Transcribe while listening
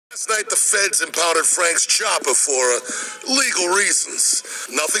Last night, the feds impounded Frank's chopper for legal reasons.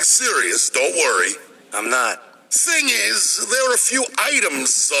 Nothing serious, don't worry. I'm not. Thing is, there are a few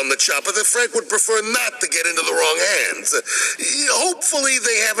items on the chopper that Frank would prefer not to get into the wrong hands. Hopefully,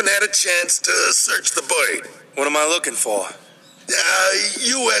 they haven't had a chance to search the bird. What am I looking for?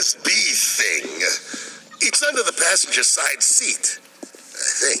 USB thing. It's under the passenger side seat,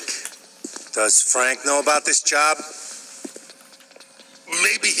 I think. Does Frank know about this job?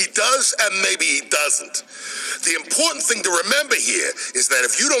 Maybe he does, and maybe he doesn't. The important thing to remember here is that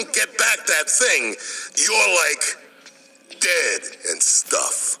if you don't get back that thing, you're like dead and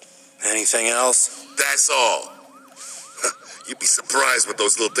stuff. Anything else? That's all. You'd be surprised what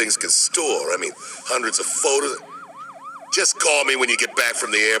those little things can store. I mean, hundreds of photos. Just call me when you get back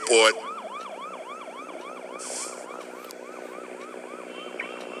from the airport.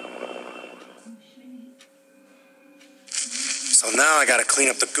 So now I gotta clean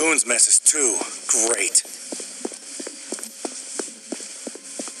up the goons' messes too. Great.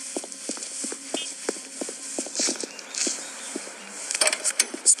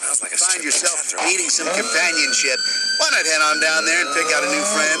 Smells like a Find yourself needing some companionship. Why not head on down there and pick out a new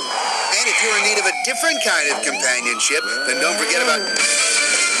friend? And if you're in need of a different kind of companionship, then don't forget about...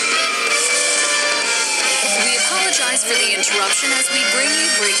 We apologize for the interruption as we bring you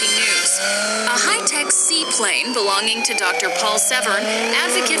breaking news. A high-tech seaplane belonging to Dr. Paul Severn,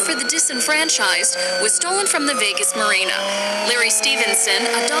 advocate for the disenfranchised, was stolen from the Vegas marina. Larry Stevenson,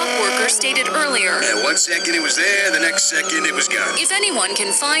 a dock worker, stated earlier, Yeah, 1 second it was there, the next second it was gone. if anyone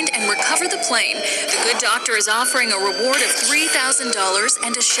can find and recover the plane, the good doctor is offering a reward of $3,000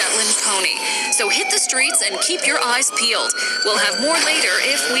 and a Shetland pony. So hit the streets and keep your eyes peeled. We'll have more later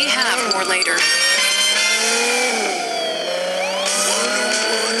if we have more later.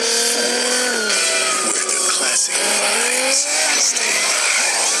 Classic vibes. Stay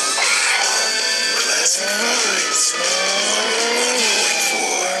alive. Classic vibes.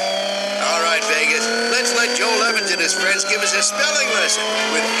 101.4. All right, Vegas, let's let Joel Evans and his friends give us a spelling lesson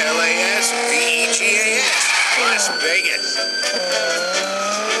with LASVEGAS. Las Vegas.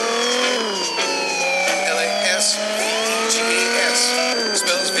 LASVEGAS.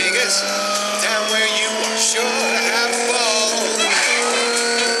 Spells Vegas. Down where you are sure to have a ball.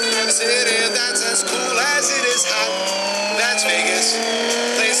 A city that's as cool as it is hot. That's Vegas.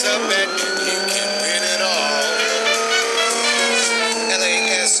 Place a bet, you can win it all.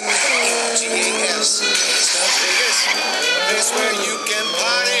 LASVEGAS. Spells Vegas. Place where you can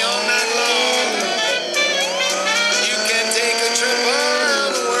party all night long. You can take a trip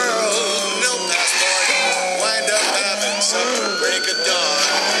around the world. No passport. Wind up having supper, break of dawn.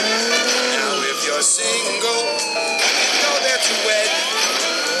 Now if you're single, go there to wed.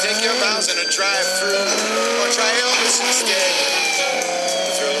 Take your vows in a drive-through, or try Elvis instead.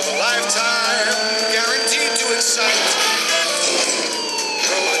 The thrill of a lifetime, guaranteed to excite.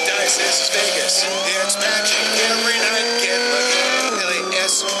 Roll the dice, this is Vegas. It's magic every night. Get lucky.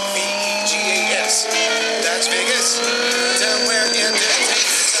 LASVEGAS. That's Vegas. Down where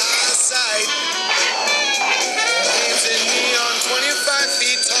entertainment's out of sight. Waves in neon, 25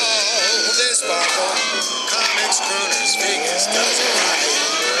 feet tall. They sparkle. Comics, crooners, Vegas does it right.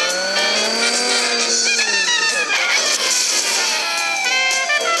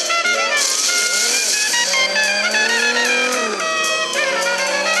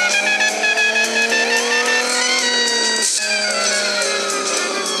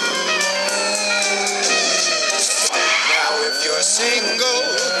 Single,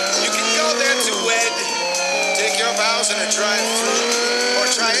 you can go there to wed. Take your vows in a drive-through, or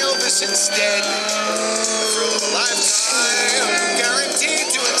try Elvis instead. The thrill of a lifetime, guaranteed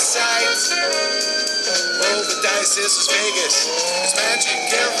to excite. Roll the dice, this is Vegas. It's magic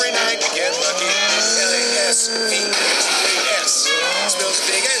every night. Get lucky. LASVEGAS. Spells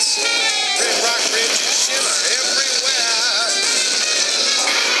Vegas. Red rock bridges shimmer everywhere.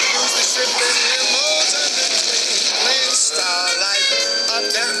 Use the strip and limos under twinkling starlight.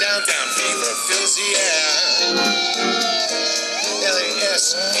 Uptown, downtown fever fills the air.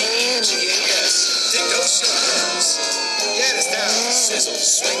 LASVEGAS. Dig those shoulders. Yeah, it's down. Sizzle,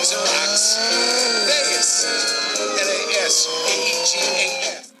 swings and rocks. Vegas.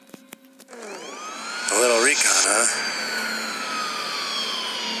 LASVEGAS. A little recon, huh?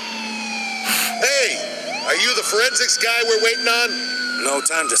 Hey, are you the forensics guy we're waiting on? No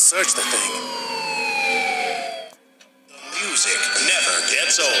time to search the thing. Music never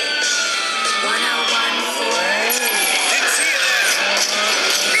gets old. 101.4. Didn't see you there.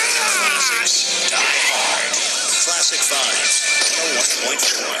 Classics die hard. Classic vibes.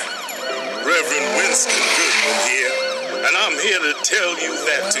 101.4. Reverend Winston Goodman here. And I'm here to tell you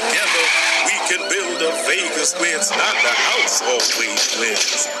that together we can build a Vegas where it's not the house always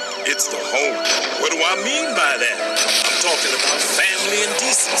wins. It's the home. What do I mean by that? I'm talking about family and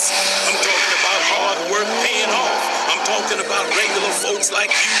decency. I'm talking about hard work paying off. I'm talking about regular folks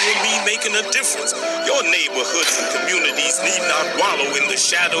like you and me making a difference. Your neighborhoods and communities need not wallow in the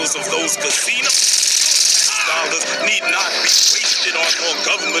shadows of those casinos. Dollars need not be wasted on more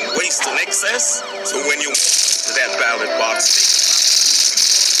government waste and excess. So when you walk to that ballot box,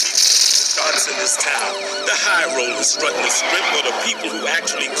 starts in this town, the high rollers strutting the strip are the people who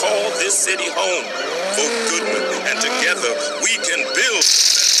actually call this city home. Vote Goodman, and together we can build.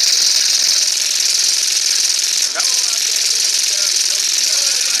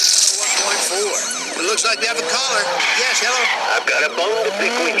 It looks like we have a caller. Yes, hello. I've got a bone to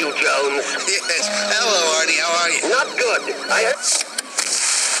pick with you, Jones. Yes. Hello, Arnie. How are you? Not good.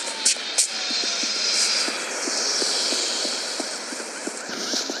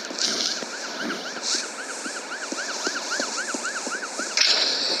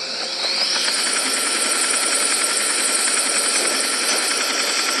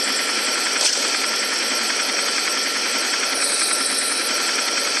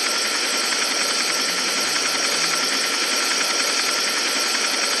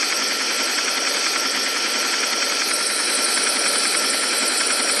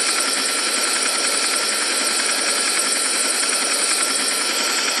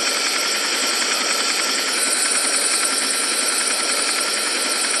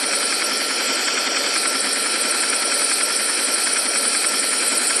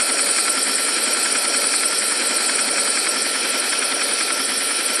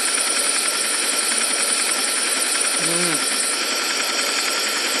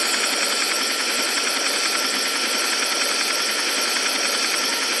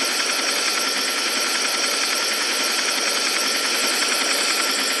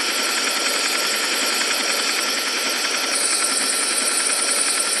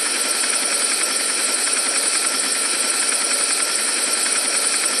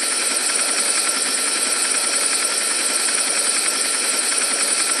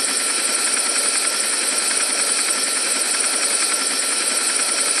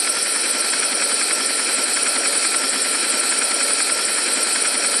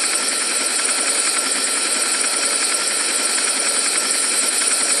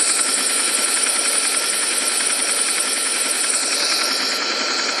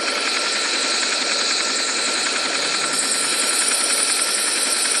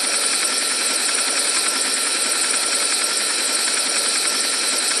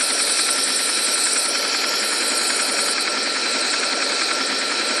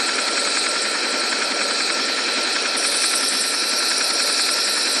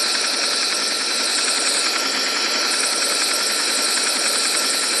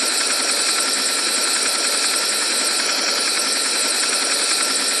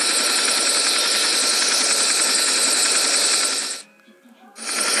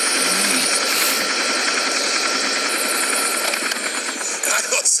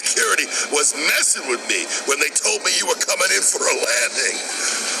 Security was messing with me when they told me you were coming in for a landing.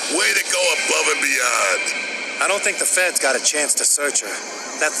 Way to go above and beyond. I don't think the feds got a chance to search her.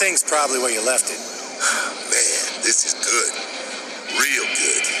 That thing's probably where you left it. Man, this is good. Real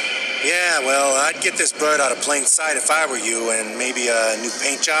good. Yeah, well, I'd get this bird out of plain sight if I were you, and maybe a new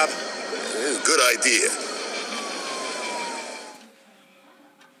paint job. Good idea.